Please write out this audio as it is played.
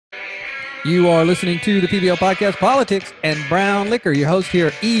You are listening to the PBL Podcast, Politics and Brown Liquor. Your host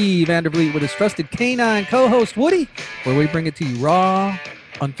here, E. Vandervliet, with his trusted canine co-host, Woody, where we bring it to you raw,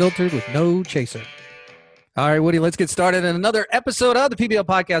 unfiltered, with no chaser. All right, Woody, let's get started in another episode of the PBL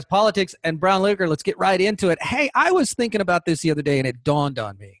Podcast, Politics and Brown Liquor. Let's get right into it. Hey, I was thinking about this the other day, and it dawned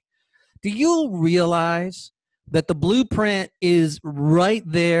on me. Do you realize that the blueprint is right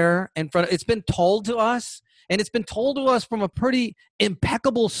there in front of, it's been told to us, and it's been told to us from a pretty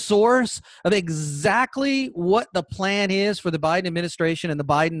impeccable source of exactly what the plan is for the Biden administration and the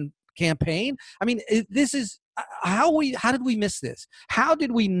Biden campaign? I mean, this is how did we miss this? How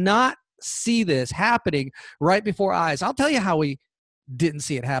did we not see this happening right before our eyes? I'll tell you how we didn't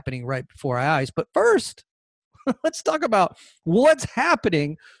see it happening right before our eyes. But first, let's talk about what's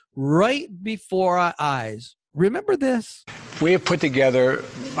happening right before our eyes. Remember this? We have put together,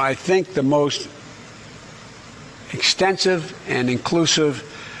 I think, the most extensive and inclusive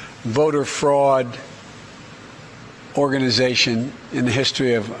voter fraud organization in the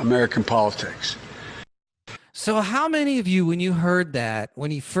history of American politics. So how many of you, when you heard that,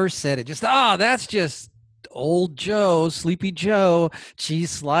 when he first said it, just, that's just old Joe, Sleepy Joe, cheese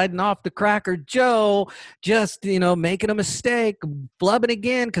sliding off the cracker Joe, just, making a mistake, flubbing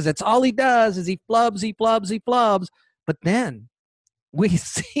again, because that's all he does is he flubs. But then we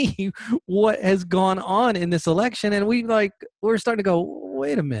see what has gone on in this election, and we're starting to go,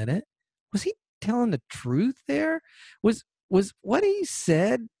 wait a minute, was he telling the truth there? Was what he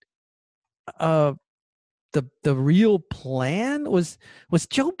said the real plan? Was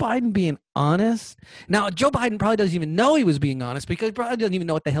Joe Biden being honest? Now, Joe Biden probably doesn't even know he was being honest, because he probably doesn't even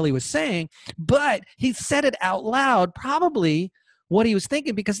know what the hell he was saying, but he said it out loud, probably what he was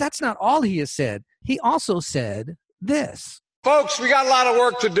thinking, because that's not all he has said. He also said this. Folks, we got a lot of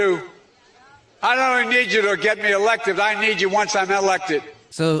work to do. I don't only need you to get me elected, I need you once I'm elected.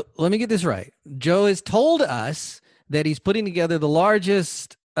 So let me get this right. Joe has told us that he's putting together the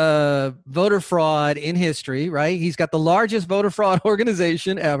largest voter fraud in history, right? He's got the largest voter fraud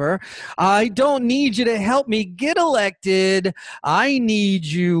organization ever. I don't need you to help me get elected. I need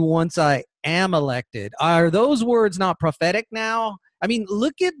you once I am elected. Are those words not prophetic now? I mean,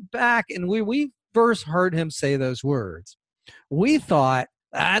 look back, and we first heard him say those words, we thought,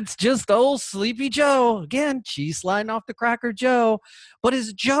 that's just old Sleepy Joe. Again, cheese sliding off the cracker Joe. But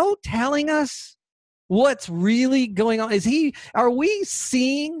is Joe telling us what's really going on? Are we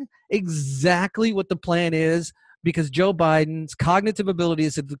seeing exactly what the plan is? Because Joe Biden's cognitive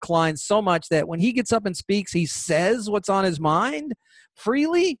abilities have declined so much that when he gets up and speaks, he says what's on his mind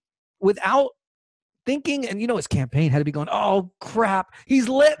freely without thinking. And his campaign had to be going, oh crap, he's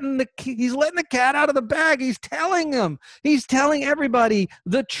letting the cat out of the bag. He's telling everybody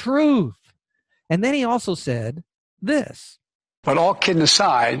the truth. And then he also said this. But all kidding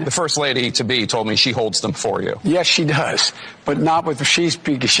aside, the first lady-to-be told me she holds them for you. yes, she does, but not with she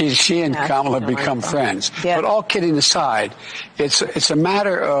and Kamala have become friends. Yeah. But all kidding aside, it's a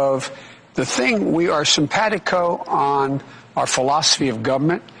matter of the thing. We are simpatico on our philosophy of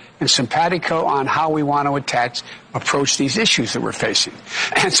government and simpatico on how we want to approach these issues that we're facing.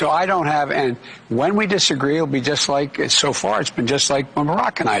 And so I don't have, and when we disagree, it'll be just like, so far it's been just like when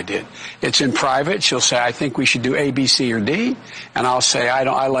Barack and I did. It's in private. She'll say, I think we should do A, B, C, or D. And I'll say,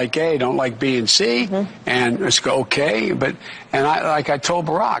 I like A, don't like B and C. Mm-hmm. And let's go, okay. Like I told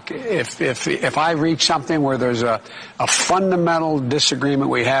Barack, if I reach something where there's a fundamental disagreement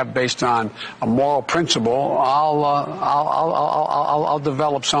we have based on a moral principle, I'll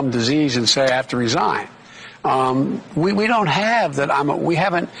develop some disease and say I have to resign. We don't have that. We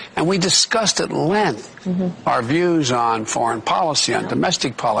haven't, and we discussed at length our views on foreign policy, on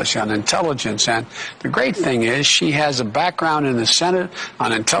domestic policy, on intelligence. And the great thing is she has a background in the Senate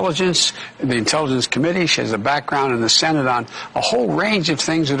on intelligence, the Intelligence Committee. She has a background in the Senate on a whole range of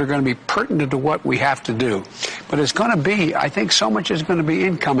things that are going to be pertinent to what we have to do. But it's going to be, I think so much is going to be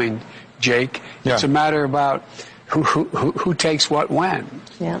incoming, Jake. Yeah. It's a matter about who takes what when.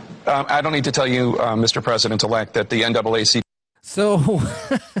 Yeah. I don't need to tell you, Mr. President-elect, that the NAACP. So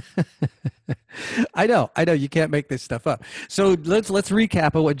I know you can't make this stuff up. So let's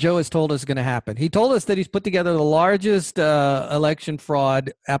recap of what Joe has told us is going to happen. He told us that he's put together the largest election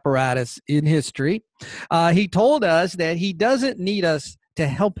fraud apparatus in history. He told us that he doesn't need us to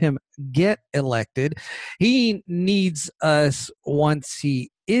help him get elected. He needs us once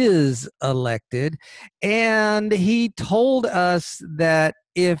he is elected. And he told us that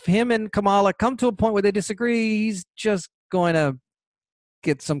if him and Kamala come to a point where they disagree, he's just going to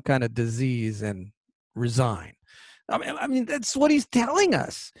get some kind of disease and resign. I mean, that's what he's telling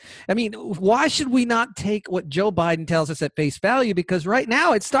us. I mean, why should we not take what Joe Biden tells us at face value? Because right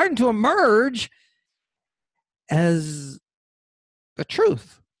now it's starting to emerge as the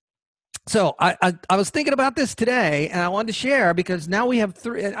truth. So I was thinking about this today, and I wanted to share because now we have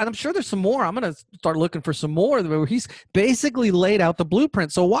 3, and I'm sure there's some more. I'm going to start looking for some more where he's basically laid out the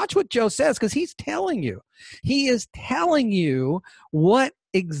blueprint. So watch what Joe says, because he's telling you. He is telling you what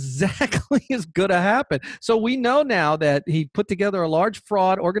exactly is going to happen. So we know now that he put together a large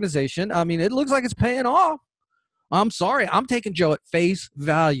fraud organization. I mean, it looks like it's paying off. I'm sorry. I'm taking Joe at face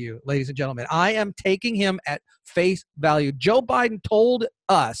value, ladies and gentlemen. I am taking him at face value. Joe Biden told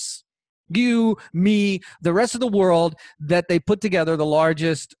us, you, me, the rest of the world, that they put together the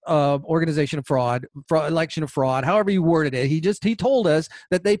largest organization of fraud, election of fraud, however you worded it. He told us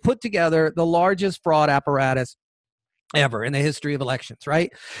that they put together the largest fraud apparatus ever in the history of elections,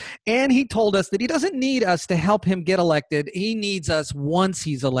 right? And he told us that he doesn't need us to help him get elected. He needs us once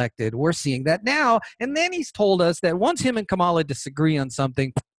he's elected. We're seeing that now. And then he's told us that once him and Kamala disagree on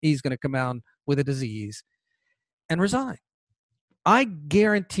something, he's going to come out with a disease and resign. I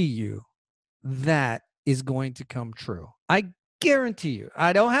guarantee you that is going to come true. I guarantee you.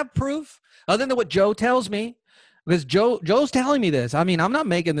 I don't have proof other than what Joe tells me, because Joe's telling me this. I mean, I'm not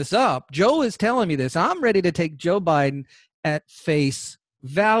making this up. Joe is telling me this. I'm ready to take Joe Biden at face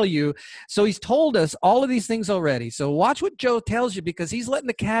value. So he's told us all of these things already. So watch what Joe tells you, because he's letting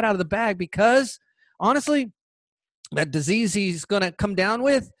the cat out of the bag, because honestly, that disease he's going to come down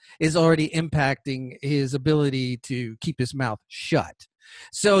with is already impacting his ability to keep his mouth shut.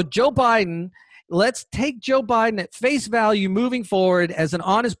 So Joe Biden, let's take Joe Biden at face value moving forward as an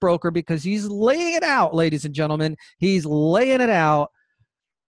honest broker, because he's laying it out, ladies and gentlemen. He's laying it out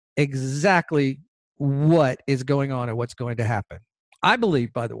exactly what is going on and what's going to happen. I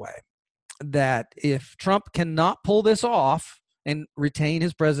believe, by the way, that if Trump cannot pull this off and retain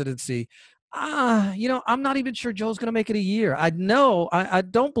his presidency, I'm not even sure Joe's going to make it a year. I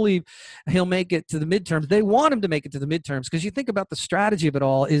don't believe he'll make it to the midterms. They want him to make it to the midterms, because you think about the strategy of it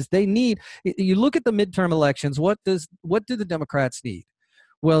all is you look at the midterm elections. What do the Democrats need?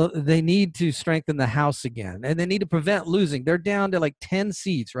 Well, they need to strengthen the House again, and they need to prevent losing. They're down to like 10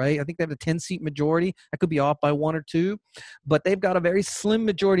 seats, right? I think they have a 10-seat majority. I could be off by 1 or 2, but they've got a very slim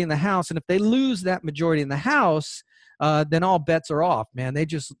majority in the House. And if they lose that majority in the House, then all bets are off, man. They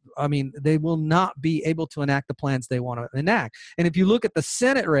will not be able to enact the plans they want to enact. And if you look at the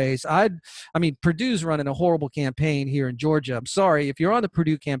Senate race, Purdue's running a horrible campaign here in Georgia. I'm sorry. If you're on the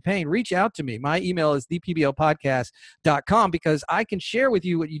Purdue campaign, reach out to me. My email is thepblpodcast.com, because I can share with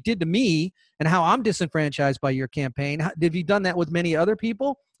you what you did to me and how I'm disenfranchised by your campaign. Have you done that with many other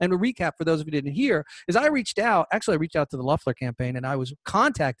people? And to recap, for those of you who didn't hear, is I reached out to the Loeffler campaign, and I was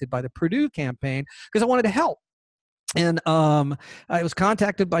contacted by the Purdue campaign because I wanted to help. And I was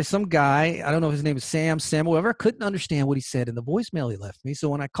contacted by some guy. I don't know if his name is Sam, whoever. I couldn't understand what he said in the voicemail he left me. So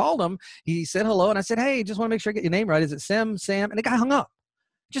when I called him, he said hello, and I said, "Hey, just want to make sure I get your name right. Is it Sam?" And the guy hung up.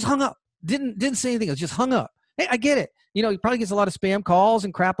 Just hung up. Didn't say anything else. Just hung up. Hey, I get it. He probably gets a lot of spam calls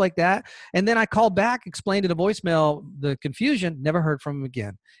and crap like that. And then I called back, explained in the voicemail the confusion. Never heard from him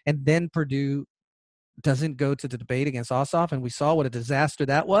again. And then Purdue doesn't go to the debate against Ossoff, and we saw what a disaster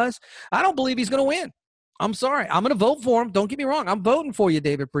that was. I don't believe he's going to win. I'm sorry. I'm going to vote for him. Don't get me wrong. I'm voting for you,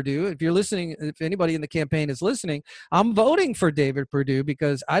 David Perdue. If you're listening, if anybody in the campaign is listening, I'm voting for David Perdue,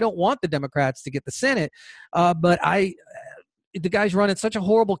 because I don't want the Democrats to get the Senate. But the guy's running such a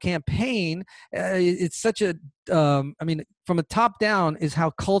horrible campaign. It's such from the top down is how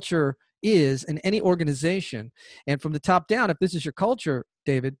culture is in any organization. And from the top down, if this is your culture,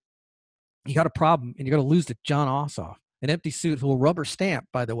 David, you got a problem, and you're going to lose to Jon Ossoff, an empty suit who will rubber stamp,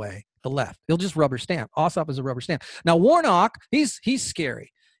 by the way, the left. He'll just rubber stamp. Ossoff is a rubber stamp. Now, Warnock, he's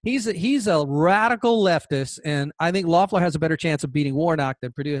scary. He's a radical leftist, and I think Loeffler has a better chance of beating Warnock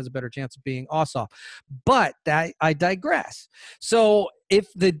than Perdue has a better chance of beating Ossoff. But I digress. So if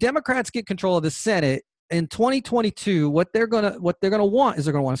the Democrats get control of the Senate in 2022, what they're gonna want is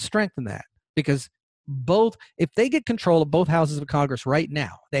they're gonna want to strengthen that, because if they get control of both houses of Congress right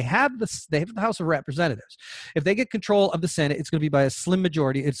now, they have the House of Representatives. If they get control of the Senate, it's going to be by a slim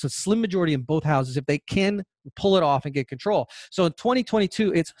majority. It's a slim majority in both houses if they can pull it off and get control. So in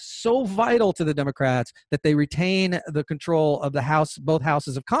 2022, it's so vital to the Democrats that they retain the control of the House, both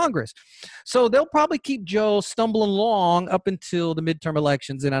houses of Congress. So they'll probably keep Joe stumbling along up until the midterm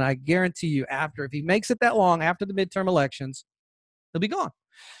elections. And I guarantee you, if he makes it that long after the midterm elections, he'll be gone.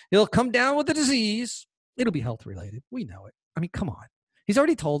 He'll come down with the disease. It'll be health related. We know it. I mean, come on. He's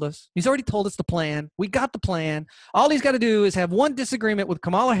already told us. He's already told us the plan. We got the plan. All he's got to do is have one disagreement with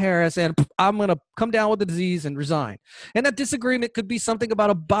Kamala Harris, and I'm going to come down with the disease and resign. And that disagreement could be something about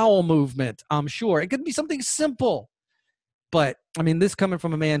a bowel movement, I'm sure. It could be something simple. But, I mean, this coming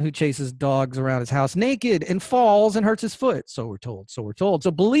from a man who chases dogs around his house naked and falls and hurts his foot. So we're told. So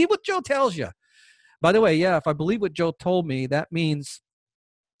believe what Joe tells you. By the way, yeah, if I believe what Joe told me, that means,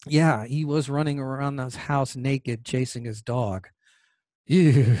 yeah, he was running around his house naked chasing his dog.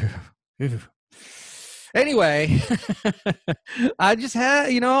 Ew. Anyway, I just had,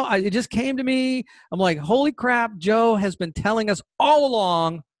 it just came to me. I'm like, holy crap, Joe has been telling us all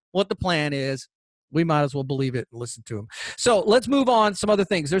along what the plan is. We might as well believe it and listen to him. So let's move on. Some other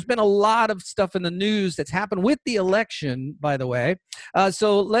things. There's been a lot of stuff in the news that's happened with the election, by the way.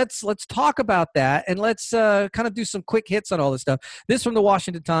 So let's talk about that, and let's kind of do some quick hits on all this stuff. This from the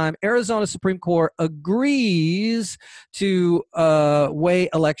Washington Times. Arizona Supreme Court agrees to weigh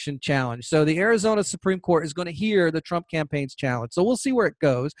election challenge. So the Arizona Supreme Court is going to hear the Trump campaign's challenge. So we'll see where it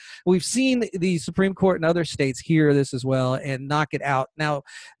goes. We've seen the Supreme Court in other states hear this as well and knock it out. Now,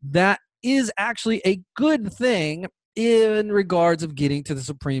 that is actually a good thing in regards of getting to the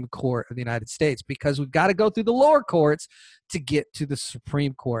Supreme Court of the United States, because we've got to go through the lower courts to get to the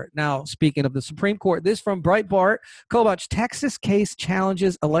Supreme Court. Now, speaking of the Supreme Court, this from Breitbart, Kobach, Texas case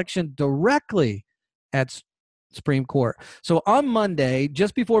challenges election directly at Supreme Court. So on Monday,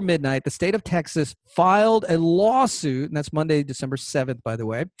 just before midnight, the state of Texas filed a lawsuit, and that's Monday, December 7th, by the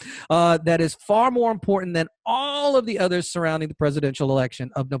way, that is far more important than all of the others surrounding the presidential election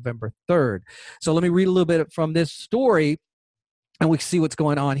of November 3rd. So let me read a little bit from this story, and we see what's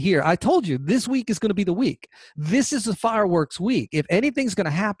going on here. I told you this week is going to be the week. This is a fireworks week. If anything's going to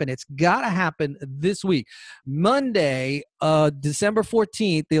happen, it's got to happen this week. Monday, December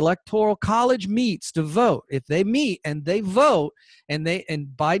 14th, the Electoral College meets to vote. If they meet and they vote and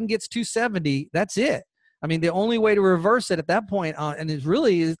Biden gets 270, that's it. I mean, the only way to reverse it at that point, and it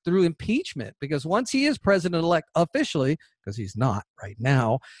really is through impeachment, because once he is president-elect officially, because he's not right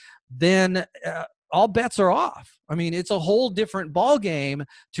now, then all bets are off. I mean, it's a whole different ballgame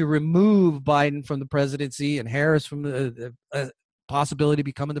to remove Biden from the presidency and Harris from the possibility of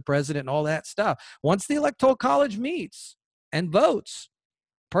becoming the president and all that stuff. Once the Electoral College meets and votes,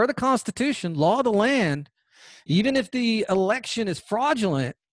 per the Constitution, law of the land, even if the election is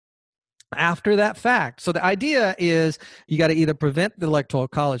fraudulent, after that fact. So the idea is you got to either prevent the Electoral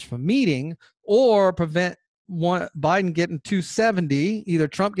College from meeting or prevent Biden getting 270. Either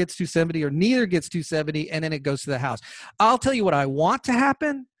Trump gets 270 or neither gets 270, and then it goes to the House. I'll tell you what I want to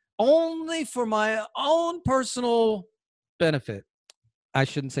happen, only for my own personal benefit. I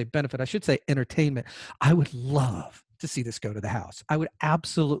shouldn't say benefit. I should say entertainment. I would love to see this go to the House. I would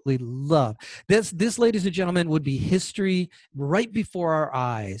absolutely love this. This, ladies and gentlemen, would be history right before our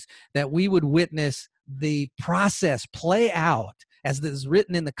eyes, that we would witness the process play out as this is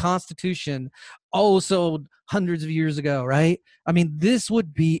written in the Constitution, so hundreds of years ago, right? I mean, this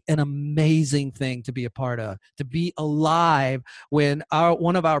would be an amazing thing to be a part of, to be alive when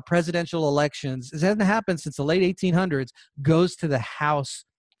one of our presidential elections, it hasn't happened since the late 1800s, goes to the House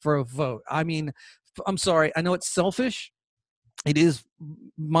for a vote. I mean, I'm sorry, I know it's selfish. It is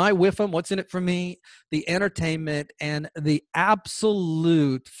my whiffum. What's in it for me? The entertainment and the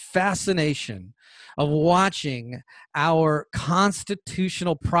absolute fascination of watching our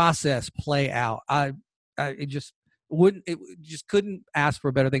constitutional process play out. It just couldn't ask for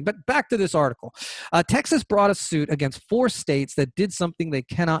a better thing. But back to this article. Texas brought a suit against 4 states that did something they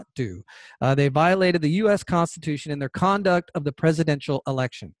cannot do. They violated the U.S. Constitution in their conduct of the presidential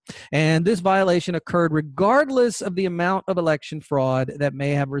election. And this violation occurred regardless of the amount of election fraud that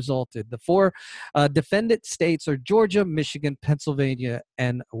may have resulted. The 4 defendant states are Georgia, Michigan, Pennsylvania,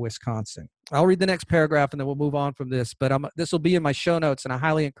 and Wisconsin. I'll read the next paragraph and then we'll move on from this, but this will be in my show notes, and I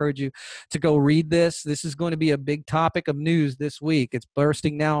highly encourage you to go read this. This is going to be a big topic of news this week. It's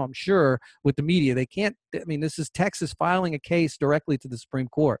bursting now, I'm sure, with the media. This is Texas filing a case directly to the Supreme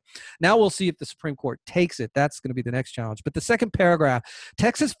Court. Now we'll see if the Supreme Court takes it. That's going to be the next challenge. But the second paragraph,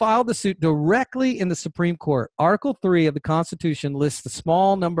 Texas filed the suit directly in the Supreme Court. Article 3 of the Constitution lists the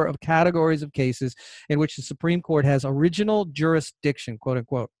small number of categories of cases in which the Supreme Court has original jurisdiction, quote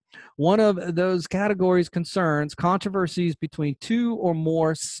unquote. One of those categories concerns controversies between 2 or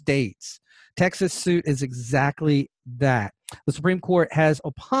more states. Texas suit is exactly that. The Supreme Court has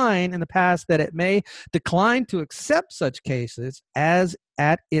opined in the past that it may decline to accept such cases as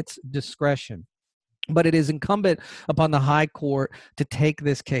at its discretion. But it is incumbent upon the high court to take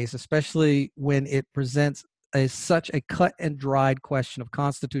this case, especially when it presents is such a cut and dried question of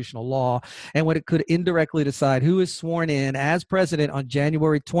constitutional law, and when it could indirectly decide who is sworn in as president on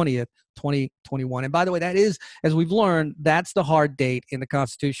January 20th, 2021. And by the way, that is, as we've learned, that's the hard date in the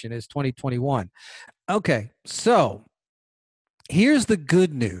Constitution, is 2021. Okay, so here's the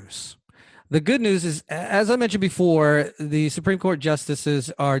good news. The good news is, as I mentioned before, the Supreme Court justices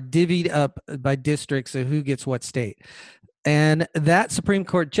are divvied up by districts of who gets what state. And that Supreme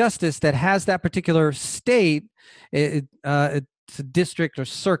Court justice that has that particular state, it's a district or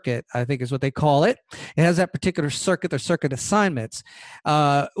circuit, I think is what they call it. It has that particular circuit or circuit assignments,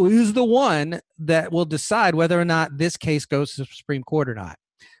 is the one that will decide whether or not this case goes to the Supreme Court or not.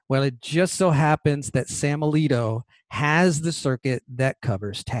 Well, it just so happens that Sam Alito has the circuit that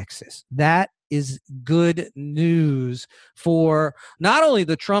covers Texas. That is good news for not only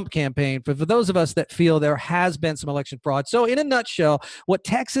the Trump campaign, but for those of us that feel there has been some election fraud. So in a nutshell, what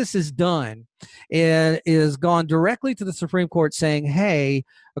Texas has done is gone directly to the Supreme Court saying, hey,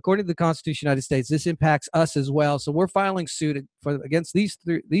 according to the Constitution of the United States, this impacts us as well. So we're filing suit against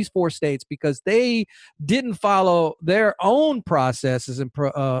these four states because they didn't follow their own processes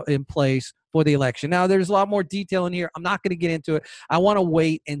in place for the election. Now, there's a lot more detail in here. I'm not going to get into it. I want to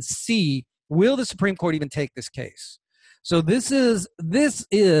wait and see, will the Supreme Court even take this case? So this is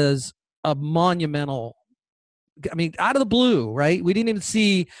a monumental, I mean, out of the blue, right? We didn't even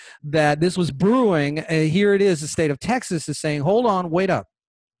see that this was brewing. Here it is. The state of Texas is saying, hold on, wait up.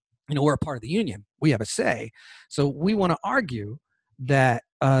 You know, we're a part of the union. We have a say. So we want to argue that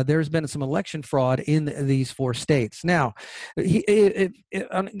there's been some election fraud in these four states. Now,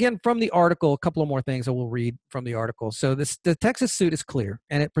 again, from the article, a couple of more things I will read from the article. So the Texas suit is clear,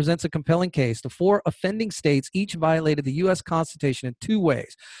 and it presents a compelling case. The four offending states each violated the U.S. Constitution in two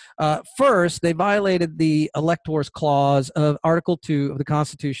ways. First, they violated the Electors Clause of Article 2 of the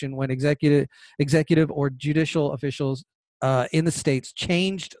Constitution when executive or judicial officials in the states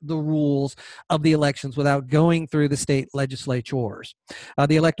changed the rules of the elections without going through the state legislatures.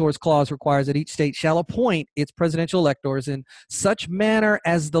 The Electors Clause requires that each state shall appoint its presidential electors in such manner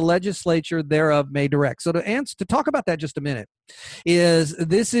as the legislature thereof may direct. So to talk about that just a minute,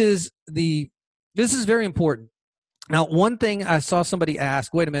 this is very important. Now, one thing I saw somebody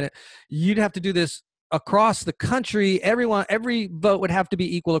ask, wait a minute, you'd have to do this across the country. Every vote would have to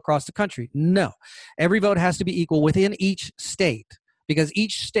be equal across the country. No, every vote has to be equal within each state because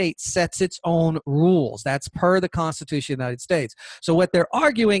each state sets its own rules. That's per the Constitution of the United States. So what they're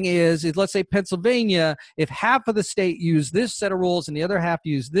arguing is let's say Pennsylvania, if half of the state use this set of rules and the other half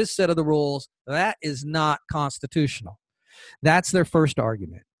use this set of the rules, that is not constitutional. That's their first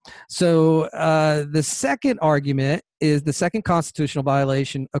argument. So the second argument is the second constitutional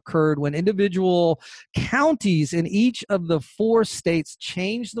violation occurred when individual counties in each of the four states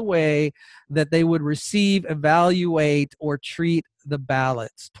changed the way that they would receive, evaluate, or treat the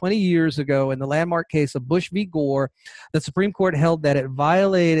ballots. 20 years ago, in the landmark case of Bush v. Gore, the Supreme Court held that it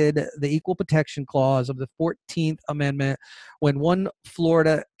violated the Equal Protection Clause of the 14th Amendment when one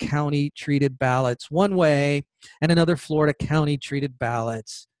Florida county treated ballots one way and another Florida county treated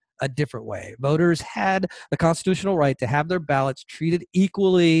ballots a different way. Voters had the constitutional right to have their ballots treated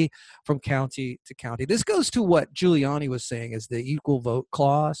equally from county to county. This goes to what Giuliani was saying is the equal vote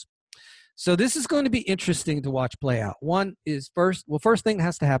clause. So this is going to be interesting to watch play out. One is first thing that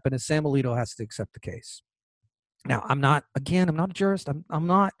has to happen is Sam Alito has to accept the case. Now, I'm not a jurist. I'm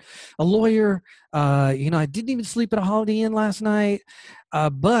not a lawyer. I didn't even sleep at a Holiday Inn last night.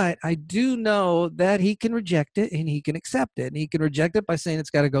 But I do know that he can reject it and he can accept it. And he can reject it by saying it's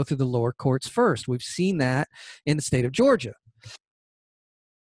got to go through the lower courts first. We've seen that in the state of Georgia,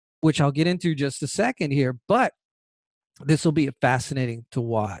 which I'll get into just a second here. But this will be fascinating to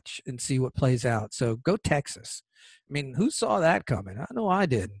watch and see what plays out. So go Texas. I mean, who saw that coming? I know I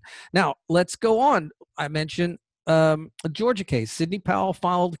didn't. Now, let's go on. I mentioned a Georgia case. Sidney Powell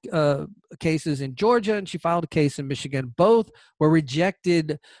filed cases in Georgia, and she filed a case in Michigan. Both were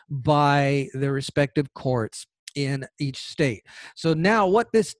rejected by their respective courts in each state. So now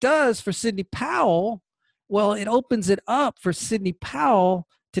what this does for Sidney Powell, well, it opens it up for Sidney Powell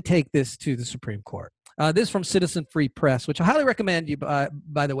to take this to the Supreme Court. This from Citizen Free Press, which I highly recommend you,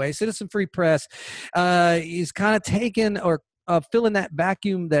 by the way. Citizen Free Press is kind of taken or filling that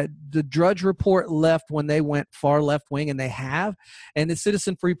vacuum that the Drudge Report left when they went far left wing, and they have. And the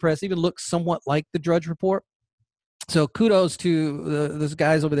Citizen Free Press even looks somewhat like the Drudge Report. So kudos to those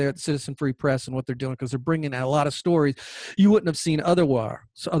guys over there at the Citizen Free Press and what they're doing, because they're bringing out a lot of stories you wouldn't have seen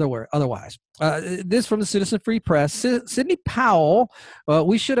otherwise. This from the Citizen Free Press. Sidney Powell,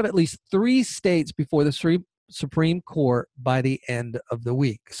 we should have at least 3 states before the Supreme Court by the end of the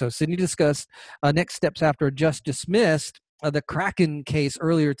week. So Sidney discussed next steps after a judge dismissed the Kraken case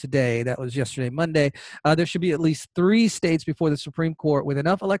earlier today. That was yesterday, Monday. There should be at least 3 states before the Supreme Court with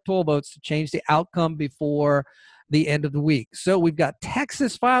enough electoral votes to change the outcome before the end of the week. So we've got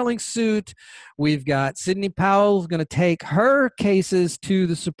Texas filing suit. We've got Sidney Powell going to take her cases to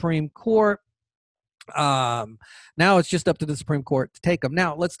the Supreme Court. Now it's just up to the Supreme Court to take them.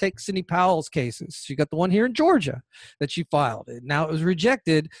 Now let's take Sidney Powell's cases. She got the one here in Georgia that she filed. Now it was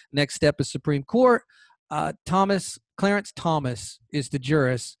rejected. Next step is Supreme Court. Clarence Thomas is the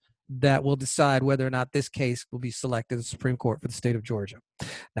jurist that will decide whether or not this case will be selected as Supreme Court for the state of Georgia.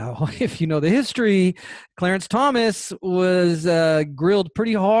 Now, if you know the history, Clarence Thomas was grilled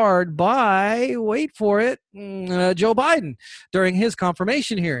pretty hard by, wait for it, Joe Biden during his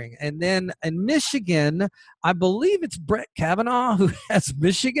confirmation hearing. And then in Michigan, I believe it's Brett Kavanaugh who has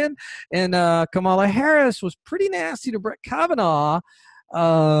Michigan, and Kamala Harris was pretty nasty to Brett Kavanaugh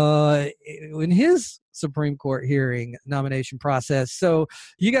in his Supreme Court hearing nomination process. So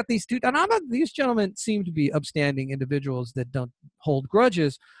you got these two, and these gentlemen seem to be upstanding individuals that don't hold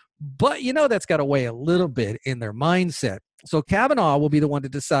grudges, but that's got to weigh a little bit in their mindset. So Kavanaugh will be the one to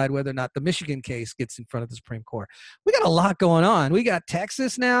decide whether or not the Michigan case gets in front of the Supreme Court. We got a lot going on. We got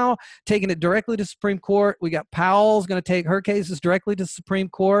Texas now taking it directly to Supreme Court. We got Powell's going to take her cases directly to Supreme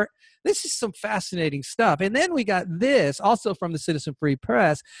Court. This is some fascinating stuff. And then we got this also from the Citizen Free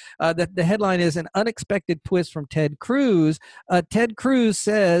Press. That the headline is an unexpected twist from Ted Cruz. Ted Cruz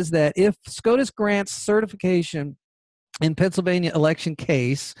says that if SCOTUS grants certification in Pennsylvania election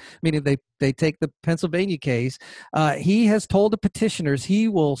case, meaning they take the Pennsylvania case, he has told the petitioners he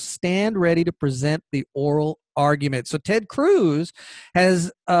will stand ready to present the oral argument. So Ted Cruz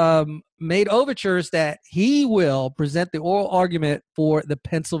has made overtures that he will present the oral argument for the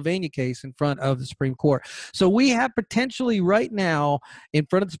Pennsylvania case in front of the Supreme Court. So we have potentially right now in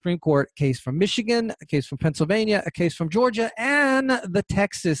front of the Supreme Court a case from Michigan, a case from Pennsylvania, a case from Georgia, and the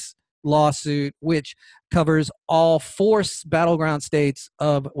Texas lawsuit, which covers all 4 battleground states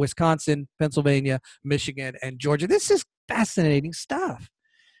of Wisconsin, Pennsylvania, Michigan, and Georgia. This is fascinating stuff.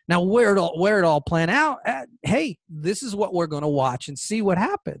 Now, where it all plan out, hey, this is what we're going to watch and see what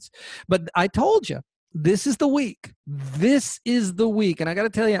happens. But I told you, this is the week. This is the week. And I got to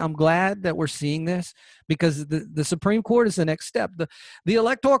tell you, I'm glad that we're seeing this because the Supreme Court is the next step. The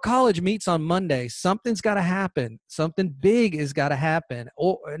Electoral College meets on Monday. Something's got to happen. Something big has got to happen.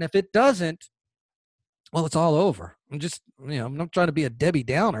 And if it doesn't, well, it's all over. I'm not trying to be a Debbie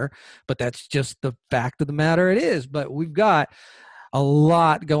Downer, but that's just the fact of the matter. It is. But we've got a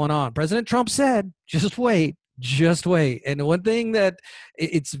lot going on. President Trump said, just wait. And the one thing that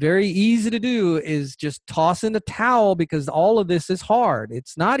it's very easy to do is just toss in the towel because all of this is hard.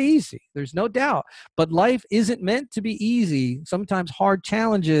 It's not easy. There's no doubt. But life isn't meant to be easy. Sometimes hard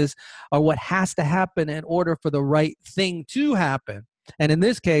challenges are what has to happen in order for the right thing to happen. And in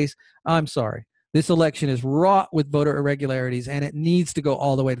this case, I'm sorry. This election is wrought with voter irregularities, and it needs to go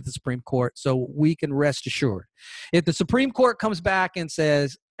all the way to the Supreme Court so we can rest assured. If the Supreme Court comes back and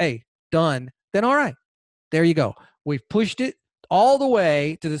says, hey, done, then all right, there you go. We've pushed it all the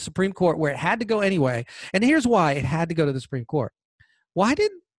way to the Supreme Court where it had to go anyway. And here's why it had to go to the Supreme Court. Why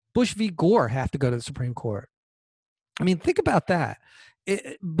did Bush v. Gore have to go to the Supreme Court? I mean, think about that.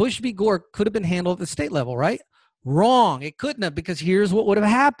 Bush v. Gore could have been handled at the state level, right? Wrong. It couldn't have, because here's what would have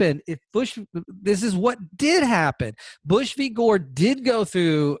happened. This is what did happen. Bush v. Gore did go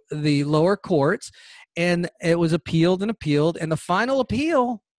through the lower courts, and it was appealed, and the final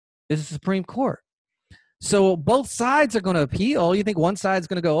appeal is the Supreme Court. So both sides are going to appeal. You think one side's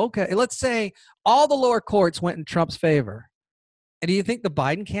going to go, okay, let's say all the lower courts went in Trump's favor. And do you think the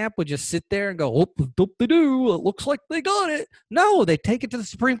Biden camp would just sit there and go, oh, doop-de-doo, it looks like they got it? No, they take it to the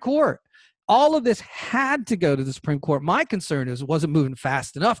Supreme Court. All of this had to go to the Supreme Court. My concern is it wasn't moving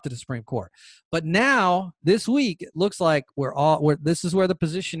fast enough to the Supreme Court. But now, this week, it looks like this is where the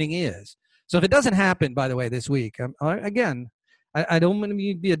positioning is. So if it doesn't happen, by the way, this week, I don't want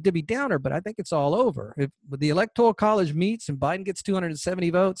to be a Debbie Downer, but I think it's all over. If the Electoral College meets and Biden gets 270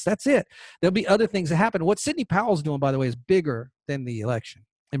 votes, that's it. There'll be other things that happen. What Sidney Powell's doing, by the way, is bigger than the election,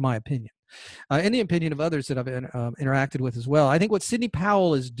 in my opinion. In the opinion of others that I've interacted with as well. I think what Sidney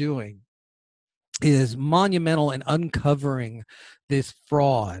Powell is doing is monumental in uncovering this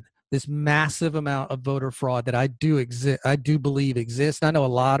fraud, this massive amount of voter fraud that I do believe exists. I know a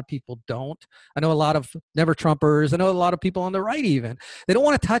lot of people don't. I know a lot of never Trumpers. I know a lot of people on the right even. They don't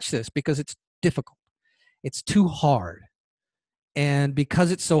want to touch this because it's difficult. It's too hard. And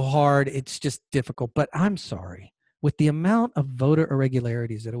because it's so hard, it's just difficult. But I'm sorry. with the amount of voter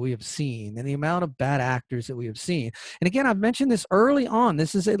irregularities that we have seen and the amount of bad actors that we have seen. And again, I've mentioned this early on.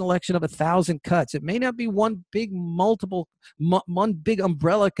 This is an election of 1,000 cuts. It may not be one big one big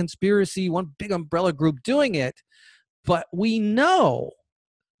umbrella conspiracy, one big umbrella group doing it, but we know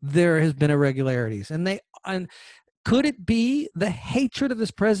there has been irregularities. And could it be the hatred of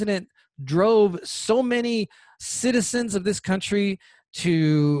this president drove so many citizens of this country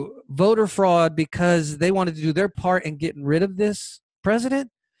to voter fraud because they wanted to do their part in getting rid of this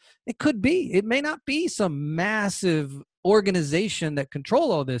president? It could be. It may not be some massive organization that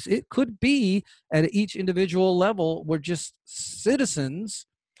control all this. It could be at each individual level where just citizens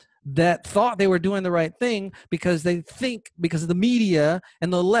that thought they were doing the right thing because they think, because of the media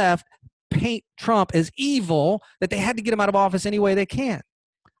and the left paint Trump as evil, that they had to get him out of office any way they can.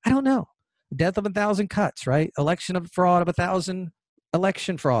 I don't know. Death of 1,000 cuts, right? Election of fraud of 1,000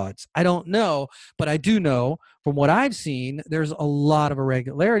 election frauds. I don't know, but I do know from what I've seen, there's a lot of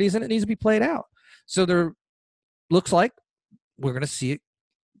irregularities and it needs to be played out. So there looks like we're going to see it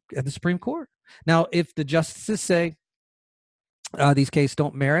at the Supreme Court. Now, if the justices say these cases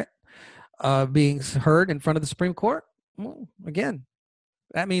don't merit being heard in front of the Supreme Court, well, again,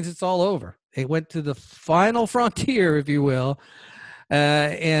 that means it's all over. It went to the final frontier, if you will,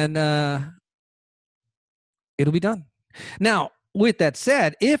 and it'll be done. Now, with that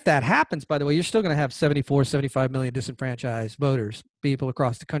said, if that happens, by the way, you're still going to have 75 million disenfranchised voters, people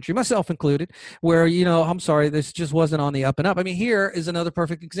across the country, myself included, where, I'm sorry, this just wasn't on the up and up. I mean, here is another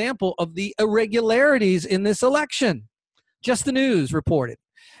perfect example of the irregularities in this election. Just the News reported.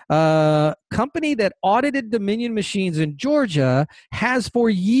 Company that audited Dominion machines in Georgia has for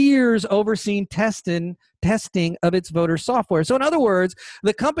years overseen testing of its voter software. So in other words,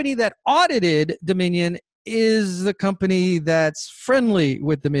 the company that audited Dominion is the company that's friendly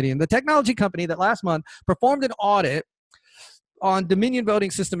with Dominion. The technology company that last month performed an audit on Dominion voting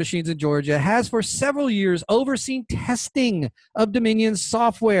system machines in Georgia has for several years overseen testing of Dominion's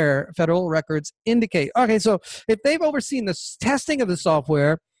software, federal records indicate. Okay, so if they've overseen the testing of the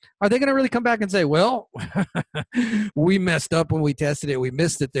software, are they going to really come back and say, well, we messed up when we tested it. We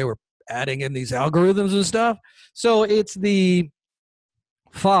missed it. They were adding in these algorithms and stuff. So it's the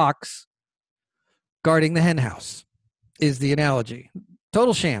fox guarding the hen house is the analogy.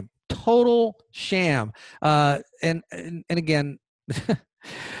 Total sham. And again,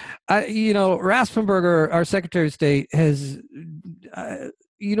 Raffensperger, our Secretary of State, has,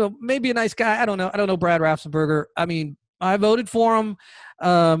 maybe a nice guy. I don't know Brad Raffensperger. I mean, I voted for him,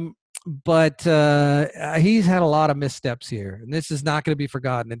 but he's had a lot of missteps here, and this is not going to be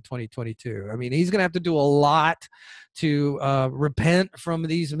forgotten in 2022. I mean, he's going to have to do a lot to repent from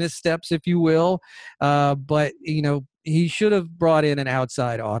these missteps, if you will. But he should have brought in an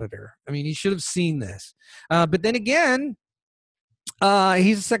outside auditor. I mean, he should have seen this. But then again,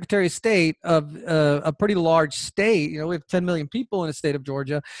 he's a Secretary of State of a pretty large state. We have 10 million people in the state of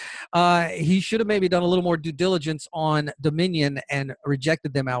Georgia. He should have maybe done a little more due diligence on Dominion and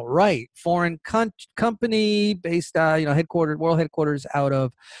rejected them outright. Foreign company based, world headquarters out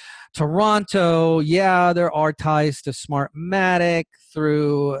of Toronto. Yeah, there are ties to Smartmatic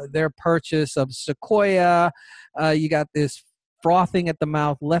through their purchase of Sequoia. You got this frothing at the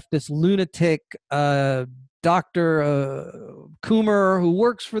mouth leftist lunatic Dr. Coomer, who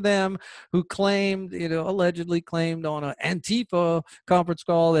works for them, who claimed, allegedly claimed on an Antifa conference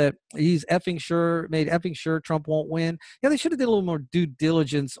call that he's made effing sure Trump won't win. Yeah, they should have did a little more due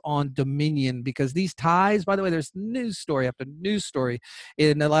diligence on Dominion, because these ties, by the way, there's news story after news story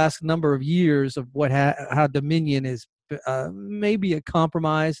in the last number of years of how Dominion is maybe a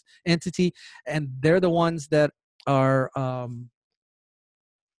compromised entity, and they're the ones that are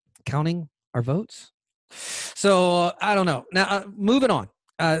counting our votes. So I don't know. Now, moving on.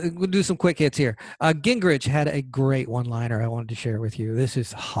 We'll do some quick hits here. Gingrich had a great one-liner I wanted to share with you. This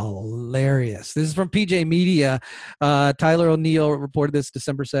is hilarious. This is from PJ Media. Tyler O'Neill reported this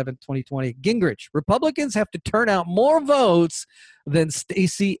December 7th, 2020. Gingrich, Republicans have to turn out more votes than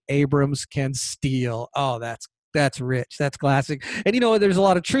Stacey Abrams can steal. Oh, that's rich. That's classic. And there's a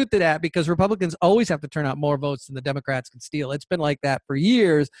lot of truth to that, because Republicans always have to turn out more votes than the Democrats can steal. It's been like that for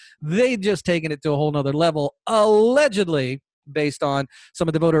years. They've just taken it to a whole nother level, allegedly, based on some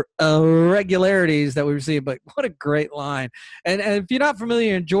of the voter irregularities that we received. But what a great line. And if you're not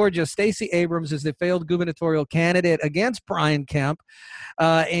familiar, in Georgia, Stacey Abrams is the failed gubernatorial candidate against Brian Kemp.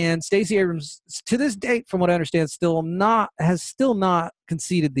 And Stacey Abrams, to this date, from what I understand, has still not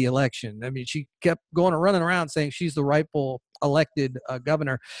conceded the election. I mean, she kept running around saying she's the rightful elected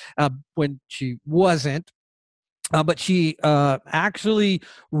governor when she wasn't. But she actually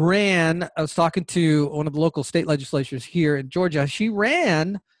ran. I was talking to one of the local state legislatures here in Georgia. She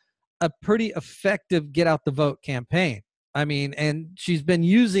ran a pretty effective get out the vote campaign. I mean, and she's been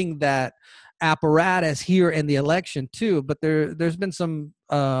using that apparatus here in the election too. But there's been some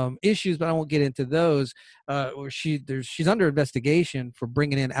issues, but I won't get into those. Where she's under investigation for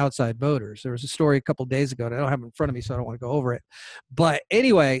bringing in outside voters. There was a story a couple of days ago that I don't have in front of me, so I don't want to go over it. But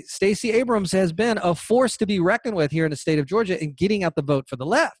anyway, Stacey Abrams has been a force to be reckoned with here in the state of Georgia in getting out the vote for the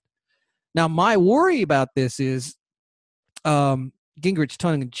left. Now, my worry about this is Gingrich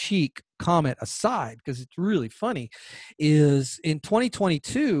tongue-in-cheek comment aside, because it's really funny, is in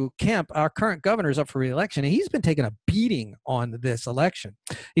 2022, Kemp, our current governor, is up for re-election, and he's been taking a beating on this election.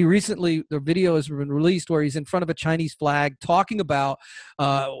 He recently, the video has been released where he's in front of a Chinese flag talking about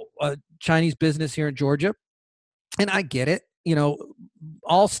a Chinese business here in Georgia. And I get it. You know,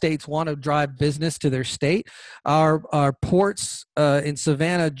 all states want to drive business to their state. Our ports in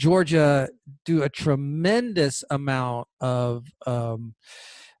Savannah, Georgia, do a tremendous amount of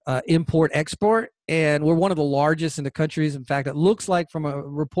import-export, and we're one of the largest in the countries. In fact, it looks like from a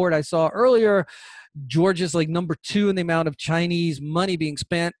report I saw earlier, Georgia's like number 2 in the amount of Chinese money being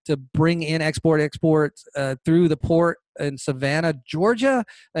spent to bring in exports through the port in Savannah, Georgia.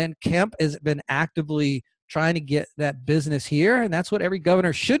 And Kemp has been actively trying to get that business here, and that's what every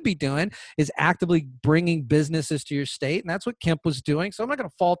governor should be doing, is actively bringing businesses to your state, and that's what Kemp was doing. So I'm not going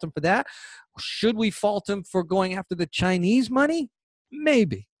to fault him for that. Should we fault him for going after the Chinese money?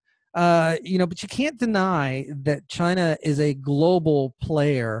 Maybe. But you can't deny that China is a global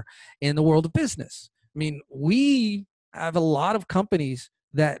player in the world of business. I mean, we have a lot of companies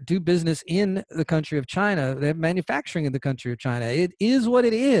that do business in the country of China. They're manufacturing in the country of China. It is what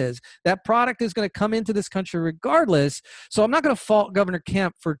it is. That product is going to come into this country regardless. So I'm not going to fault Governor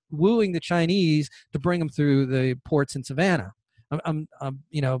Kemp for wooing the Chinese to bring them through the ports in Savannah.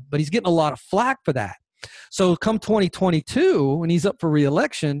 But he's getting a lot of flack for that. So come 2022, when he's up for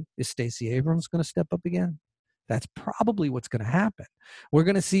re-election, is Stacey Abrams going to step up again? That's probably what's going to happen. We're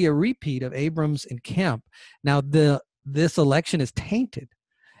going to see a repeat of Abrams and Kemp. Now, this election is tainted.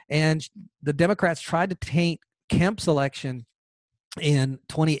 And the Democrats tried to taint Kemp's election in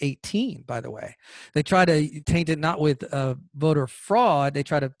 2018, by the way. They tried to taint it not with voter fraud. They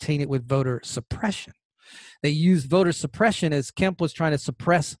tried to taint it with voter suppression. They used voter suppression as Kemp was trying to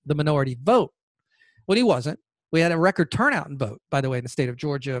suppress the minority vote. Well, he wasn't. We had a record turnout in vote, by the way, in the state of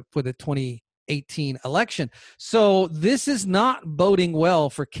Georgia for the 2018 election. So this is not boding well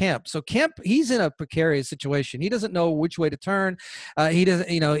for Kemp. So Kemp, he's in a precarious situation. He doesn't know which way to turn. He doesn't,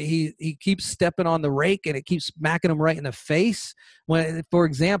 he keeps stepping on the rake and it keeps smacking him right in the face. When, for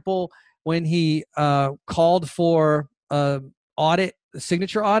example, when he called for audit, the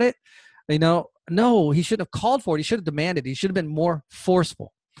signature audit, no, he shouldn't have called for it. He should have demanded. He should have been more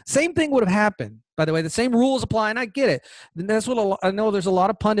forceful. Same thing would have happened, by the way. The same rules apply, and I get it. And that's what I know. There's a lot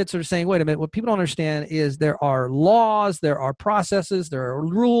of pundits that are saying, wait a minute, what people don't understand is there are laws, there are processes, there are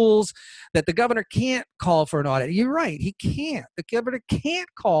rules that the governor can't call for an audit. You're right. He can't. The governor can't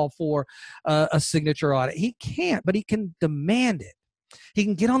call for a signature audit. He can't, but he can demand it. He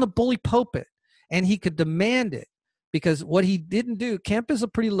can get on the bully pulpit, and he could demand it, because what he didn't do, Kemp is a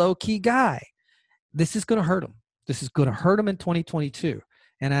pretty low-key guy. This is going to hurt him. This is going to hurt him in 2022.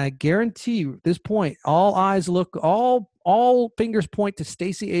 And I guarantee you, at this point, all fingers point to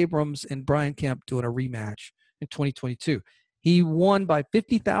Stacey Abrams and Brian Kemp doing a rematch in 2022. He won by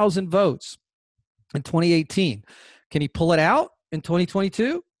 50,000 votes in 2018. Can he pull it out in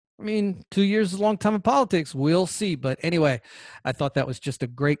 2022? I mean, 2 years is a long time in politics. We'll see. But anyway, I thought that was just a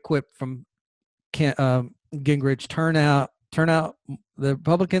great quip from Gingrich. Turn out. The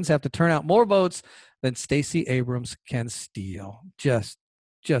Republicans have to turn out more votes than Stacey Abrams can steal.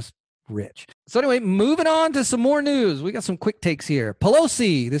 Just rich. So anyway, moving on to some more news. We got some quick takes here.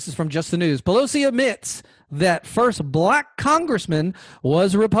 Pelosi, this is from Just the News. Pelosi admits that first black congressman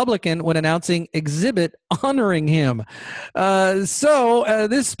was a Republican when announcing exhibit honoring him.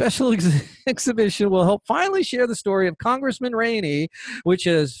 This special exhibition will help finally share the story of Congressman Rainey, which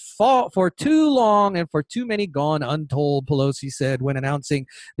has fought for too long and for too many gone untold, Pelosi said when announcing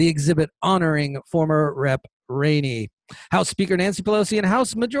the exhibit honoring former Rep. Rainey. House Speaker Nancy Pelosi and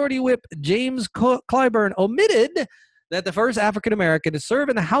House Majority Whip James Clyburn omitted that the first African-American to serve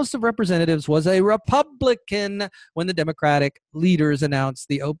in the House of Representatives was a Republican when the Democratic leaders announced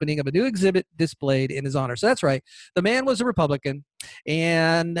the opening of a new exhibit displayed in his honor. So that's right. The man was a Republican.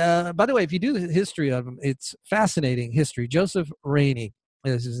 And by the way, if you do the history of him, it's fascinating history. Joseph Rainey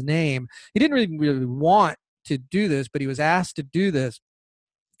is his name. He didn't really want to do this, but he was asked to do this.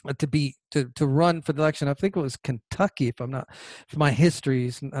 to run for the election. I think it was Kentucky, if my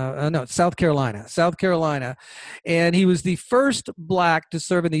history's no, South Carolina, and he was the first black to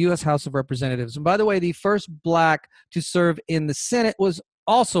serve in the U.S. House of Representatives. And by the way, the first black to serve in the Senate was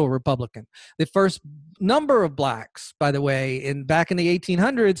also a Republican. The first number of blacks, by the way, back in the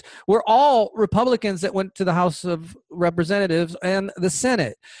 1800s, were all Republicans that went to the House of Representatives and the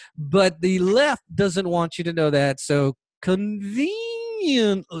Senate. But the left doesn't want you to know that, so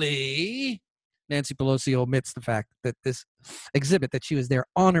conveniently, Nancy Pelosi omits the fact that this exhibit that she was there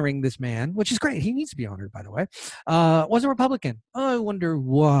honoring this man, which is great. He needs to be honored, by the way, was a Republican. I wonder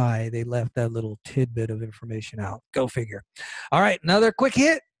why they left that little tidbit of information out. Go figure. All right, another quick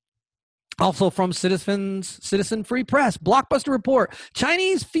hit. Also from Citizen Free Press, Blockbuster report,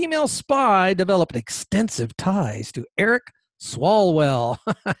 Chinese female spy developed extensive ties to Eric Swalwell.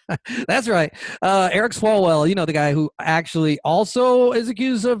 That's right. Eric Swalwell, you know, the guy who actually also is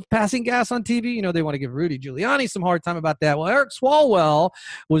accused of passing gas on TV. You know, they want to give Rudy Giuliani some hard time about that. Well, Eric Swalwell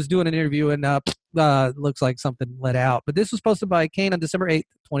was doing an interview and looks like something let out. But this was posted by Kane on December 8th,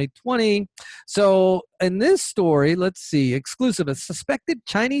 2020. So in this story, let's see, exclusive, a suspected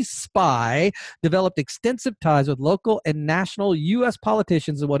Chinese spy developed extensive ties with local and national U.S.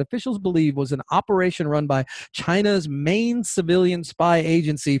 politicians in what officials believe was an operation run by China's main civilian spy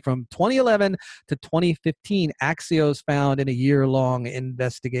agency from 2011 to 2015, Axios found in a year-long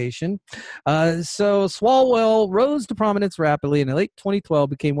investigation. So Swalwell rose to prominence rapidly and in late 2012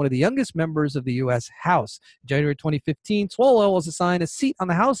 became one of the youngest members of the U.S. House. In January 2015, Swalwell was assigned a seat on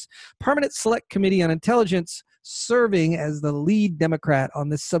the House Permanent Select Committee on Intelligence, serving as the lead Democrat on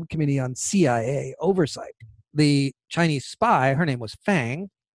the subcommittee on CIA oversight. The Chinese spy, her name was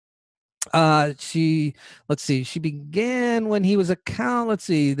Fang. She began when he was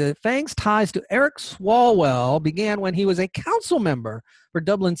the Fang's ties to Eric Swalwell began when he was a council member for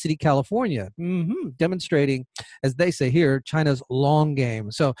Dublin City, California, demonstrating, as they say here, China's long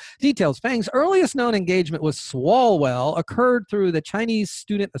game. So details, Fang's earliest known engagement with Swalwell occurred through the Chinese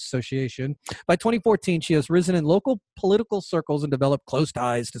Student Association. By 2014, she has risen in local political circles and developed close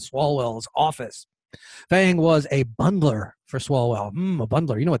ties to Swalwell's office. Fang was a bundler for Swalwell. A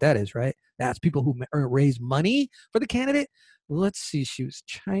bundler, you know what that is, right? That's people who raise money for the candidate. Let's see, she was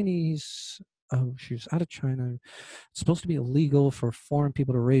Chinese. Oh, she was out of China. It's supposed to be illegal for foreign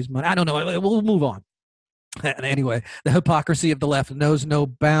people to raise money. I don't know. We'll move on. And anyway, the hypocrisy of the left knows no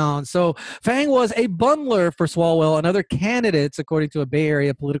bounds. So Fang was a bundler for Swalwell and other candidates, according to a Bay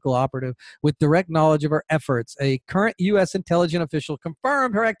Area political operative with direct knowledge of her efforts. A current U.S. intelligence official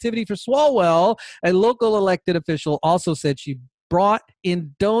confirmed her activity for Swalwell. A local elected official also said she brought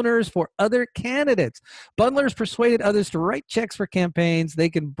in donors for other candidates. Bundlers persuaded others to write checks for campaigns. They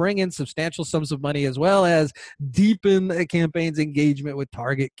can bring in substantial sums of money as well as deepen a campaign's engagement with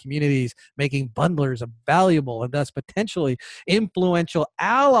target communities, making bundlers a valuable and thus potentially influential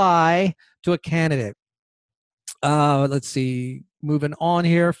ally to a candidate. Let's see. Moving on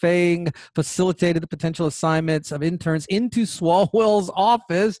here, Fang facilitated the potential assignments of interns into Swalwell's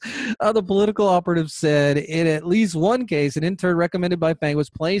office. The political operative said in at least one case, an intern recommended by Fang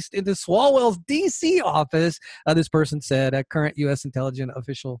was placed into Swalwell's D.C. office. This person said a current U.S. intelligence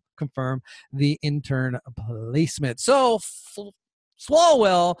official confirmed the intern placement. So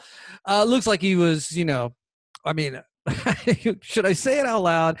Swalwell looks like he was, should I say it out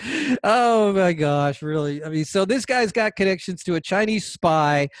loud? Oh my gosh, really? I mean, so this guy's got connections to a Chinese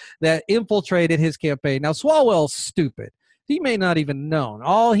spy that infiltrated his campaign. Now, Swalwell's stupid. He may not even known.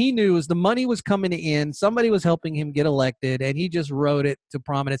 All he knew is the money was coming in, somebody was helping him get elected, and he just rode it to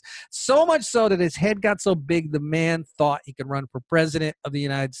prominence. So much so that his head got so big, the man thought he could run for president of the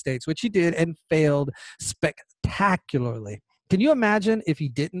United States, which he did and failed spectacularly. Can you imagine if he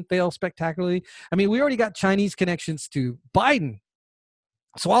didn't fail spectacularly? I mean, we already got Chinese connections to Biden.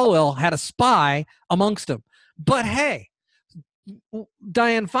 Swalwell had a spy amongst them. But hey,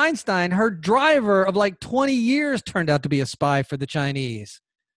 Dianne Feinstein, her driver of like 20 years turned out to be a spy for the Chinese.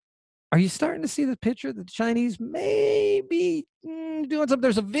 Are you starting to see the picture that the Chinese may be doing something?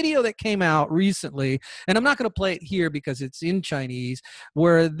 There's a video that came out recently, and I'm not going to play it here because it's in Chinese,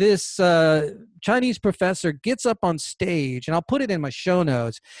 where this Chinese professor gets up on stage, and I'll put it in my show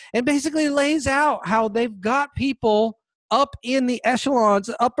notes, and basically lays out how they've got people up in the echelons,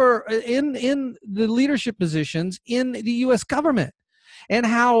 in the leadership positions in the U.S. government, and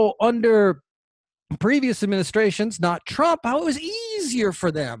how under previous administrations, not Trump, how it was easier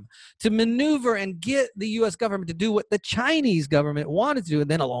for them to maneuver and get the U.S. government to do what the Chinese government wanted to do. And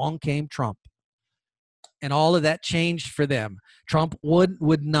then along came Trump. And all of that changed for them. Trump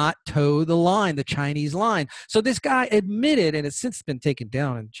would not toe the line, the Chinese line. So this guy admitted, and it's since been taken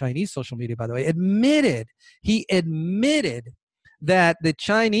down in Chinese social media, by the way, he admitted that the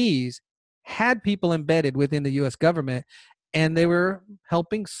Chinese had people embedded within the U.S. government, and they were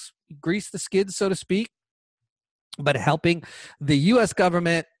helping grease the skids, so to speak, but helping the U.S.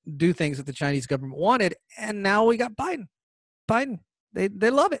 government do things that the Chinese government wanted. And now we got Biden. They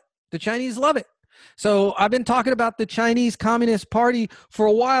love it. The Chinese love it. So I've been talking about the Chinese Communist Party for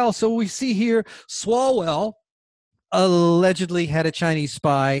a while. So we see here Swalwell allegedly had a Chinese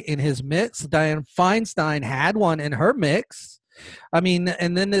spy in his mix. Dianne Feinstein had one in her mix. I mean,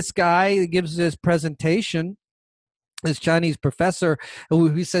 and then this guy gives this presentation, this Chinese professor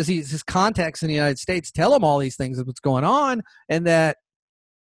who says his contacts in the United States tell him all these things of what's going on, and that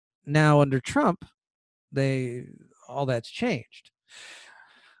now under Trump, all that's changed.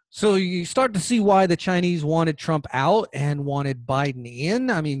 So you start to see why the Chinese wanted Trump out and wanted Biden in.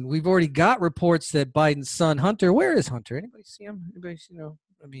 I mean, we've already got reports that Biden's son, Hunter, where is Hunter? Anybody see him?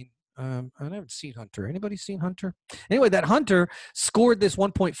 Anybody, I haven't seen Hunter. Anybody seen Hunter? Anyway, that Hunter scored this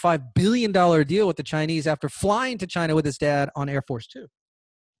 $1.5 billion deal with the Chinese after flying to China with his dad on Air Force Two.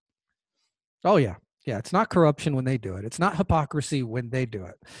 Oh, yeah. Yeah, it's not corruption when they do it. It's not hypocrisy when they do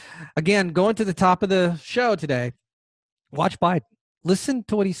it. Again, going to the top of the show today, watch Biden. Listen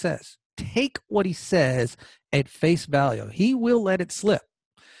to what he says. Take what he says at face value. He will let it slip.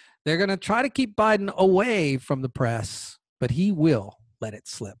 They're going to try to keep Biden away from the press, but he will let it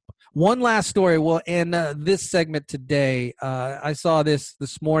slip. One last story. We'll end this segment today. I saw this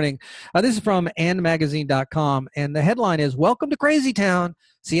morning. This is from andmagazine.com, and the headline is, "Welcome to Crazy Town.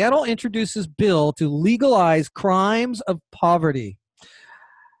 Seattle introduces bill to legalize crimes of poverty."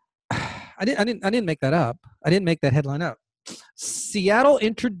 I didn't make that up. I didn't make that headline up. Seattle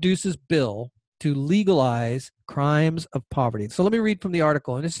introduces bill to legalize crimes of poverty. So let me read from the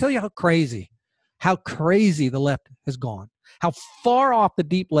article and just tell you how crazy the left has gone. How far off the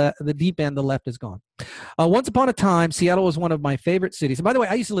deep end the left has gone. Once upon a time, Seattle was one of my favorite cities. And by the way,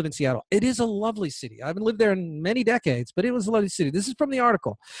 I used to live in Seattle. It is a lovely city. I haven't lived there in many decades, but it was a lovely city. This is from the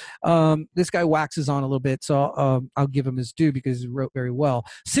article. This guy waxes on a little bit, so I'll give him his due because he wrote very well.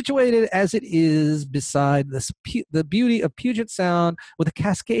 Situated as it is beside the beauty of Puget Sound, with the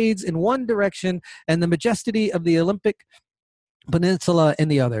Cascades in one direction and the majesty of the Olympic Peninsula in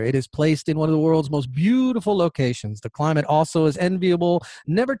the other. It is placed in one of the world's most beautiful locations. The climate also is enviable,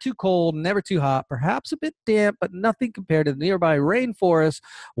 never too cold, never too hot, perhaps a bit damp, but nothing compared to the nearby rainforest.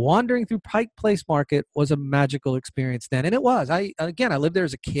 Wandering through Pike Place Market was a magical experience then, and it was. I lived there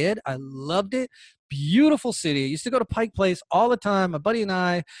as a kid. I loved it. Beautiful city. I used to go to Pike Place all the time. My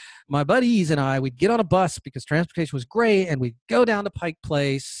buddies and I, we'd get on a bus because transportation was great, and we'd go down to Pike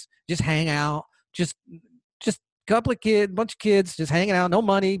Place, just hang out, just bunch of kids just hanging out, no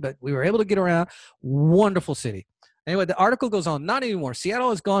money, but we were able to get around. Wonderful city. Anyway, the article goes on. Not anymore.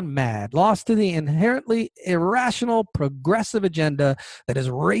 Seattle has gone mad, lost to the inherently irrational progressive agenda that is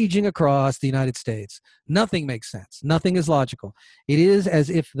raging across the United States. Nothing makes sense. Nothing is logical. It is as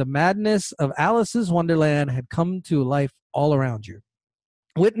if the madness of Alice's Wonderland had come to life all around you.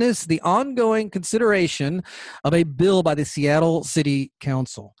 Witness the ongoing consideration of a bill by the Seattle City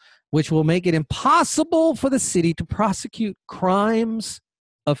Council, which will make it impossible for the city to prosecute crimes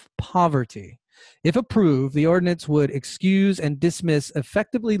of poverty. If approved, the ordinance would excuse and dismiss,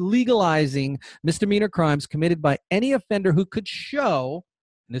 effectively legalizing misdemeanor crimes committed by any offender who could show,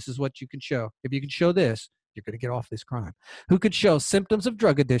 and this is what you can show, if you can show this, you're going to get off this crime, who could show symptoms of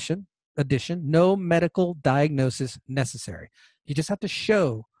drug addiction, no medical diagnosis necessary. You just have to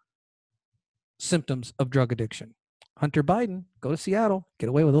show symptoms of drug addiction. Hunter Biden, go to Seattle, get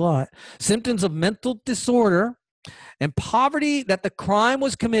away with a lot. Symptoms of mental disorder and poverty that the crime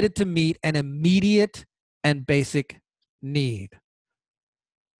was committed to meet an immediate and basic need.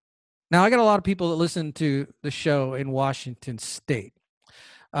 Now, I got a lot of people that listen to the show in Washington State.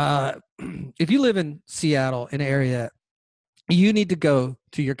 If you live in Seattle, an area, you need to go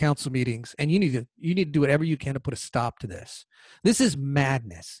to your council meetings, and you need to do whatever you can to put a stop to this. This is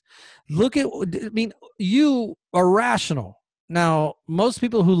madness. You are rational. Now, most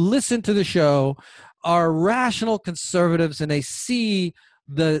people who listen to the show are rational conservatives, and they see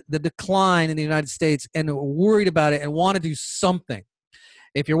the decline in the United States and are worried about it and want to do something.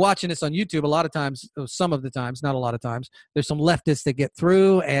 If you're watching this on YouTube, a lot of times, some of the times, not a lot of times, there's some leftists that get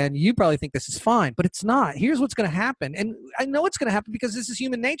through, and you probably think this is fine, but it's not. Here's what's going to happen, and I know it's going to happen because this is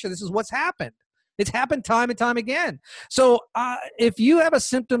human nature. This is what's happened. It's happened time and time again. So if you have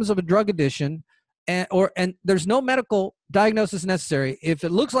symptoms of a drug addiction, and there's no medical diagnosis necessary. If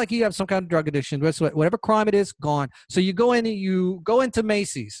it looks like you have some kind of drug addiction, whatever crime it is, gone. So you go in and you go into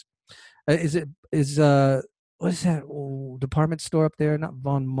Macy's. What is that department store up there? Not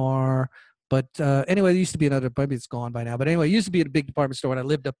Von Mar, but anyway, there used to be another. Maybe it's gone by now. But anyway, it used to be a big department store when I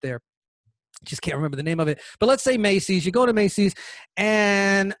lived up there. Just can't remember the name of it. But let's say Macy's. You go to Macy's,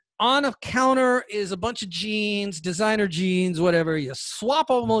 and on a counter is a bunch of jeans, designer jeans, whatever. You swap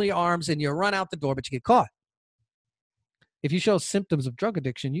them on your arms, and you run out the door, but you get caught. If you show symptoms of drug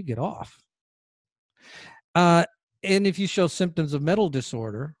addiction, you get off. And if you show symptoms of mental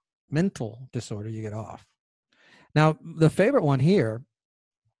disorder, you get off. Now, the favorite one here,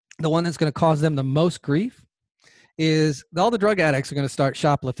 the one that's going to cause them the most grief, is all the drug addicts are going to start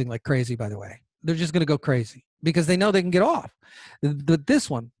shoplifting like crazy, by the way. They're just going to go crazy because they know they can get off. This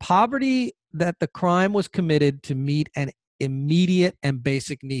one, poverty that the crime was committed to meet an immediate and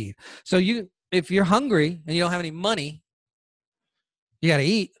basic need. So if you're hungry and you don't have any money, you got to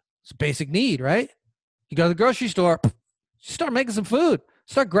eat. It's a basic need, right? You go to the grocery store, start making some food.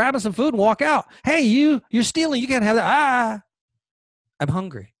 Start grabbing some food and walk out. Hey, you're stealing. You can't have that. I'm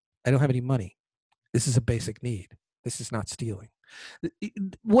hungry. I don't have any money. This is a basic need. This is not stealing.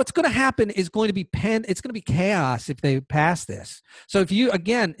 What's going to happen is going to be it's going to be chaos if they pass this. So if you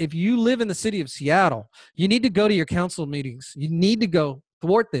live in the city of Seattle, you need to go to your council meetings. You need to go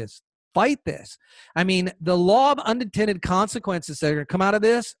thwart this. Fight this. I mean, the law of unintended consequences that are going to come out of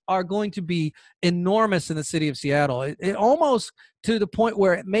this are going to be enormous in the city of Seattle. It almost to the point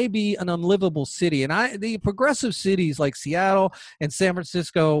where it may be an unlivable city. And the progressive cities like Seattle and San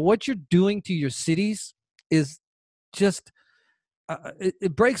Francisco, what you're doing to your cities is just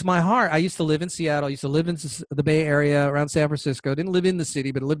it breaks my heart. I used to live in Seattle. I used to live in the Bay Area around San Francisco. Didn't live in the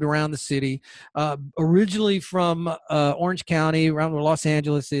city, but lived around the city. Originally from Orange County, around where Los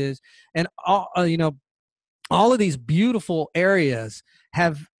Angeles is. And, all of these beautiful areas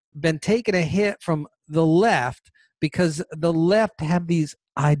have been taking a hit from the left because the left have these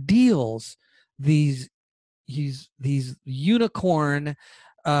ideals, these unicorn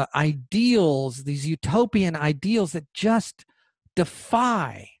ideals, these utopian ideals that just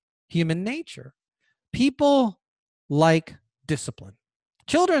defy human nature. People like discipline.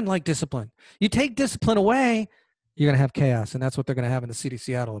 Children like discipline. You take discipline away, you're going to have chaos, and that's what they're going to have in the city of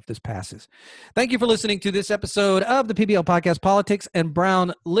Seattle if this passes. Thank you for listening to this episode of the PBL Podcast, Politics and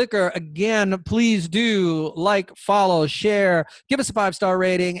Brown Liquor. Again, please do like, follow, share, give us a 5-star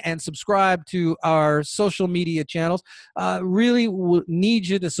rating, and subscribe to our social media channels. Really need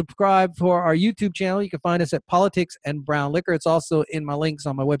you to subscribe for our YouTube channel. You can find us at Politics and Brown Liquor. It's also in my links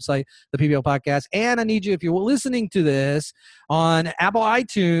on my website, the PBL Podcast. And I need you, if you're listening to this on Apple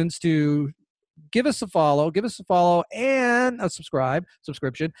iTunes, to give us a follow and a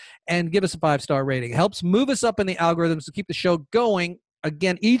subscription, and give us a 5-star rating. It helps move us up in the algorithms to keep the show going.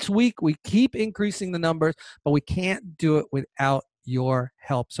 Again, each week we keep increasing the numbers, but we can't do it without your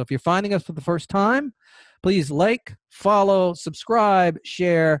help. So if you're finding us for the first time, please like, follow, subscribe,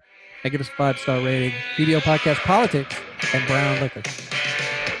 share, and give us a 5-star rating. PBL Podcast, Politics and Brown Liquor.